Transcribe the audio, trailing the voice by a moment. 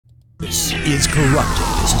This is Corrupted.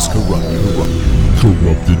 This is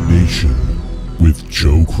Corrupted Nation with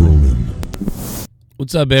Joe Cronin.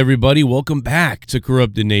 What's up, everybody? Welcome back to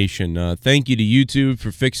Corrupted Nation. Thank you to YouTube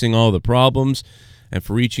for fixing all the problems and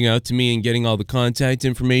for reaching out to me and getting all the contact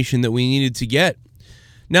information that we needed to get.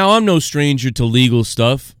 Now, I'm no stranger to legal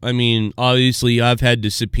stuff. I mean, obviously, I've had to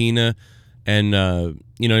subpoena and,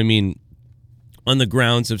 you know what I mean, on the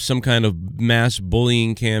grounds of some kind of mass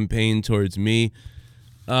bullying campaign towards me.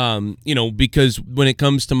 You know, because when it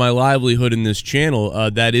comes to my livelihood in this channel,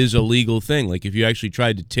 that is a legal thing. Like, if you actually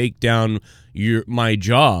tried to take down my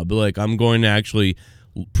job, like, I'm going to actually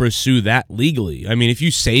pursue that legally. I mean, if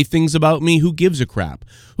you say things about me, who gives a crap?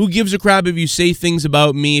 Who gives a crap if you say things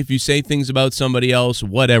about me, if you say things about somebody else,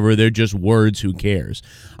 whatever, they're just words, who cares?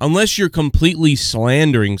 Unless you're completely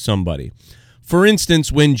slandering somebody. For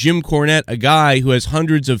instance, when Jim Cornette, a guy who has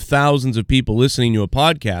hundreds of thousands of people listening to a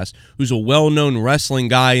podcast, who's a well-known wrestling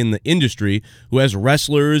guy in the industry, who has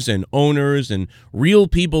wrestlers and owners and real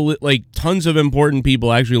people, like tons of important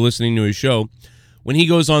people actually listening to his show, when he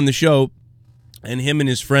goes on the show and him and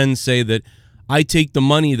his friends say that I take the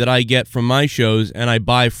money that I get from my shows and I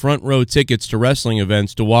buy front row tickets to wrestling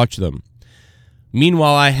events to watch them.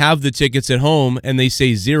 Meanwhile, I have the tickets at home, and they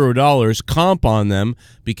say $0 comp on them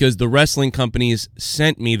because the wrestling companies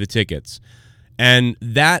sent me the tickets. And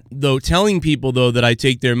that, though, telling people, though, that I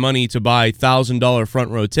take their money to buy $1,000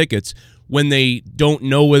 front row tickets when they don't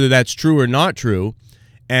know whether that's true or not true,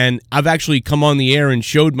 and I've actually come on the air and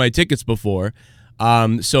showed my tickets before,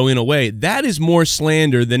 so in a way, that is more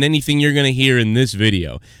slander than anything you're going to hear in this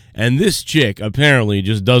video. And this chick apparently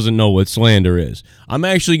just doesn't know what slander is. I'm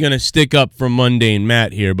actually going to stick up for Mundane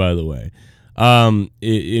Matt here, by the way,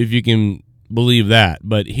 if you can believe that.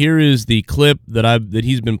 But here is the clip that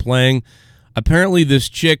he's been playing. Apparently, this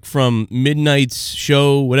chick from Midnight's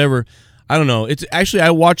show, whatever, I don't know. It's actually,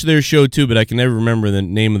 I watch their show too, but I can never remember the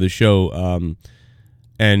name of the show.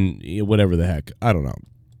 And whatever the heck, I don't know.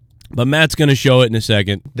 But Matt's going to show it in a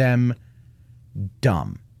second. Them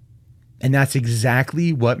dumb. And that's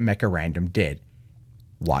exactly what Mecharandom did.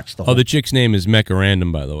 Watch the whole... Oh, the chick's name is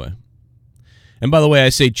Mecharandom, by the way. And by the way, I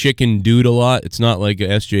say chicken dude a lot. It's not like a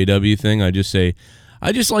SJW thing. I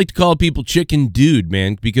just like to call people chicken dude,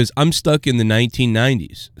 man, because I'm stuck in the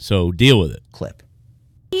 1990s. So deal with it. Clip.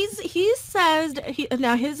 He says,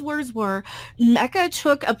 now his words were, Mecha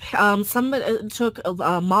took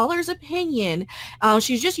Mahler's opinion.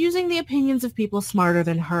 She's just using the opinions of people smarter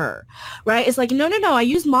than her, right? It's like, no, I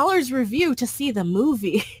used Mahler's review to see the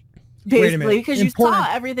movie. Basically, because you saw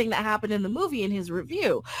everything that happened in the movie in his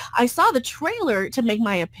review. I saw the trailer to make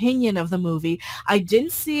my opinion of the movie. I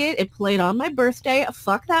didn't see it. It played on my birthday.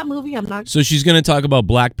 Fuck that movie. I'm not. So she's going to talk about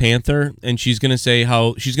Black Panther, and she's going to say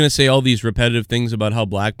all these repetitive things about how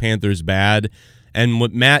Black Panther's bad. And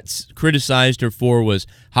what Matt criticized her for was,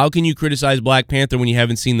 how can you criticize Black Panther when you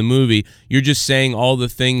haven't seen the movie? You're just saying all the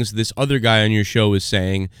things this other guy on your show is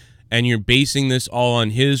saying, and you're basing this all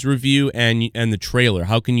on his review and the trailer.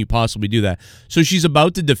 How can you possibly do that? So she's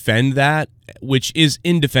about to defend that, which is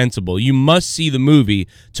indefensible. You must see the movie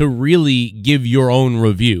to really give your own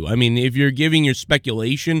review. I mean, if you're giving your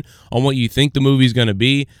speculation on what you think the movie's going to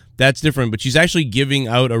be, that's different. But she's actually giving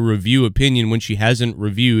out a review opinion when she hasn't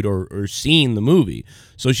reviewed or seen the movie.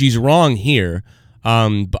 So she's wrong here.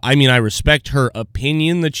 But I mean, I respect her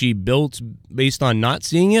opinion that she built based on not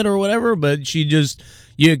seeing it or whatever, but she just...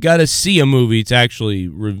 You got to see a movie to actually,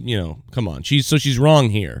 you know, come on. She's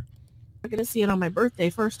wrong here. I'm going to see it on my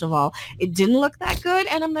birthday, first of all. It didn't look that good,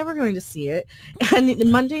 and I'm never going to see it.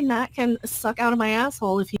 And Monday Matt can suck out of my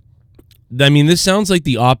asshole if he... I mean, this sounds like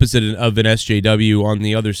the opposite of an SJW on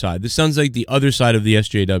the other side. This sounds like the other side of the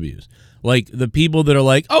SJWs. Like, the people that are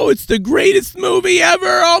like, oh, it's the greatest movie ever.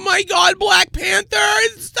 Oh, my God, Black Panther.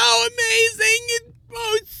 It's so amazing.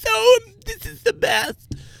 This is the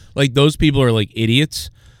best. Like, those people are like idiots.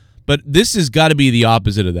 But this has got to be the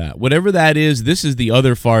opposite of that. Whatever that is, this is the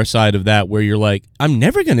other far side of that, where you're like, I'm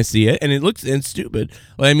never going to see it, and it's stupid.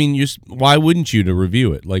 I mean, why wouldn't you to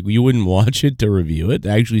review it? Like, you wouldn't watch it to review it, to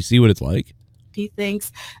actually see what it's like? He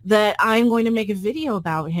thinks that I'm going to make a video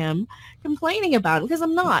about him complaining about him, because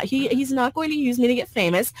I'm not. He's not going to use me to get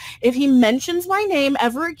famous. If he mentions my name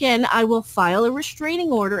ever again, I will file a restraining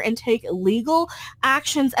order and take legal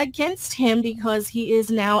actions against him, because he is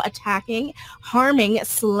now attacking, harming,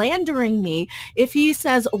 slandering me. If he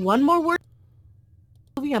says one more word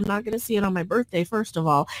movie. I'm not going to see it on my birthday, first of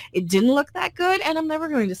all. It didn't look that good, and I'm never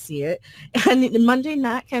going to see it. And Mundane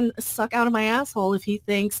Matt can suck out of my asshole if he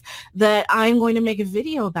thinks that I'm going to make a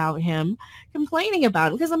video about him complaining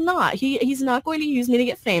about him, because I'm not. He's not going to use me to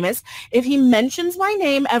get famous. If he mentions my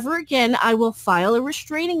name ever again, I will file a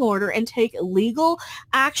restraining order and take legal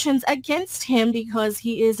actions against him, because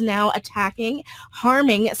he is now attacking,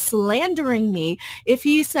 harming, slandering me. If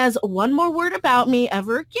he says one more word about me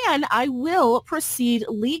ever again, I will proceed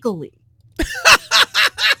legally.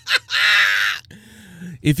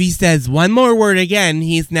 If he says one more word again,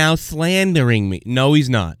 he's now slandering me. No, he's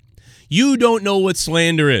not. You don't know what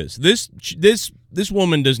slander is. This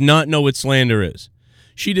woman does not know what slander is.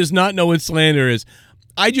 She does not know what slander is.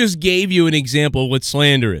 I just gave you an example of what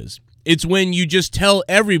slander is. It's when you just tell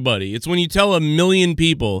everybody. It's when you tell 1 million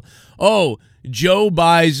people, oh, Joe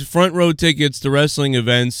buys front row tickets to wrestling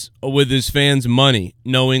events with his fans' money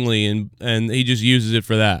knowingly, and he just uses it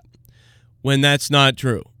for that. When that's not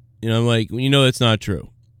true. You know, like, you know that's not true.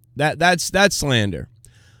 That's slander.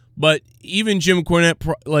 But even Jim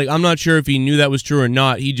Cornette, like, I'm not sure if he knew that was true or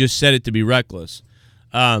not. He just said it to be reckless.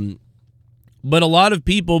 But a lot of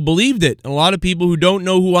people believed it. A lot of people who don't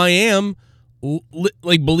know who I am,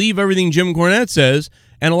 like, believe everything Jim Cornette says.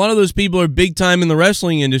 And a lot of those people are big time in the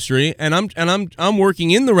wrestling industry. And I'm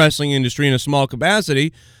working in the wrestling industry in a small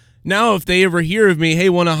capacity. Now, if they ever hear of me, hey,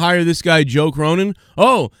 want to hire this guy, Joe Cronin?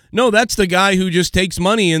 Oh, no, that's the guy who just takes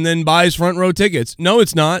money and then buys front row tickets. No,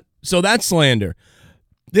 it's not. So that's slander.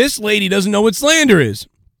 This lady doesn't know what slander is.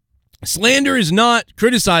 Slander is not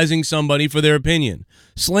criticizing somebody for their opinion.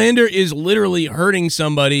 Slander is literally hurting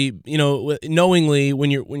somebody, you know, knowingly when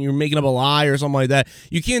you're making up a lie or something like that.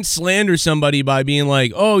 You can't slander somebody by being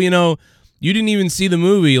like, oh, you know, you didn't even see the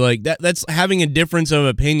movie. Like that's having a difference of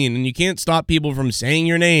opinion, and you can't stop people from saying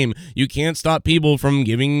your name. You can't stop people from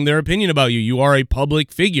giving their opinion about you. You are a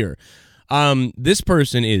public figure. This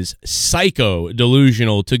person is psycho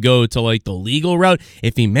delusional to go to, like, the legal route.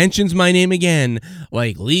 If he mentions my name again,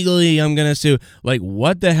 like, legally, I'm gonna sue. Like,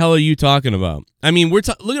 what the hell are you talking about? I mean, look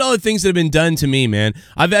at all the things that have been done to me, man.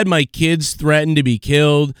 I've had my kids threatened to be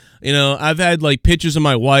killed. You know, I've had, like, pictures of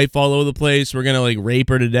my wife all over the place. We're gonna, like, rape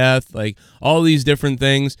her to death. Like, all these different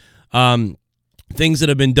things. Things that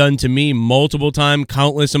have been done to me multiple times,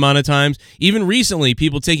 countless amount of times. Even recently,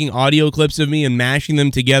 people taking audio clips of me and mashing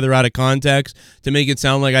them together out of context to make it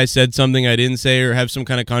sound like I said something I didn't say or have some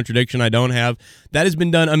kind of contradiction I don't have. That has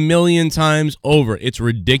been done 1 million times over. It's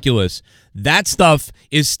ridiculous. That stuff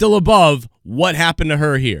is still above what happened to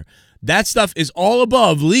her here. That stuff is all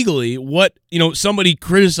above legally what, you know, somebody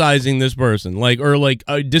criticizing this person, or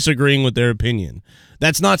disagreeing with their opinion.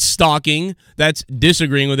 That's not stalking. That's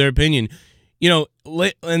disagreeing with their opinion. You know,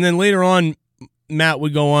 and then later on, Matt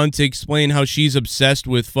would go on to explain how she's obsessed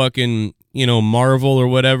with fucking, you know, Marvel or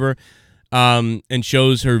whatever, and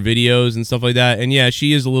shows her videos and stuff like that. And yeah,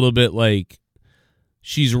 she is a little bit like,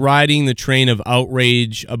 she's riding the train of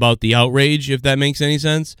outrage about the outrage, if that makes any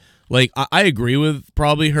sense. Like, I agree with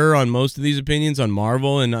probably her on most of these opinions on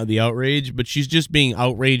Marvel and the outrage, but she's just being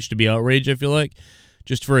outraged to be outraged, I feel like,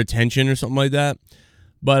 just for attention or something like that.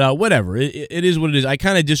 But whatever, it is what it is. I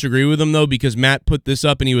kind of disagree with him, though, because Matt put this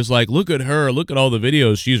up and he was like, look at her, look at all the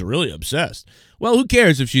videos. She's really obsessed. Well, who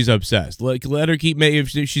cares if she's obsessed? Like, let her if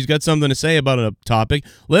she's got something to say about a topic,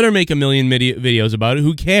 let her make 1 million videos about it.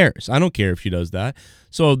 Who cares? I don't care if she does that.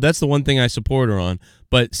 So that's the one thing I support her on.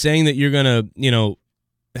 But saying that you're going to, you know,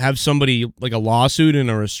 have somebody like a lawsuit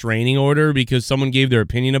and a restraining order because someone gave their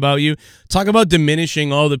opinion about you, talk about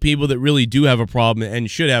diminishing all the people that really do have a problem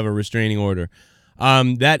and should have a restraining order.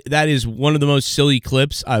 That is one of the most silly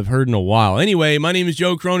clips I've heard in a while. Anyway, my name is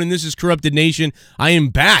Joe Cronin. This is Corrupted Nation. I am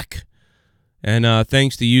back. And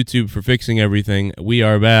thanks to YouTube for fixing everything. We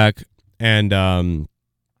are back. And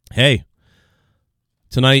hey,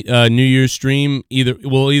 tonight, New Year's stream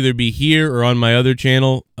will either be here or on my other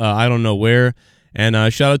channel. I don't know where. And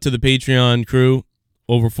shout out to the Patreon crew.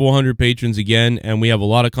 Over 400 patrons again. And we have a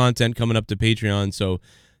lot of content coming up to Patreon. So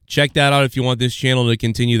check that out if you want this channel to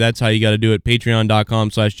continue. That's how you got to do it.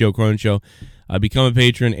 Patreon.com/Joe Cronin Show. Become a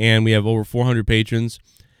patron, and we have over 400 patrons.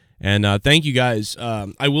 And thank you guys.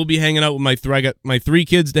 I will be hanging out with I got my 3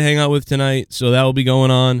 kids to hang out with tonight, so that will be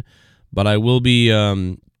going on. But I will be,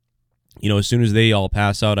 you know, as soon as they all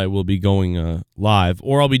pass out, I will be going live.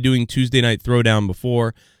 Or I'll be doing Tuesday Night Throwdown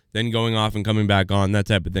before, then going off and coming back on, that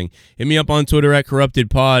type of thing. Hit me up on Twitter at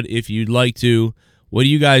CorruptedPod if you'd like to. What do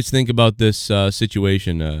you guys think about this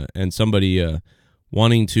situation and somebody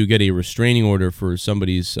wanting to get a restraining order for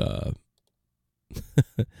somebody's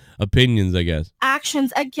opinions, I guess?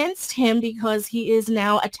 Actions against him because he is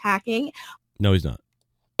now attacking. No, he's not.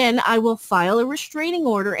 And I will file a restraining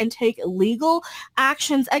order and take legal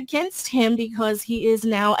actions against him because he is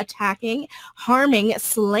now attacking, harming,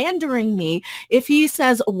 slandering me. If he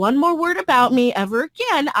says one more word about me ever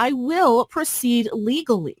again, I will proceed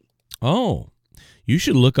legally. Oh, you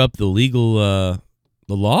should look up the legal the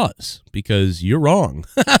laws because you're wrong.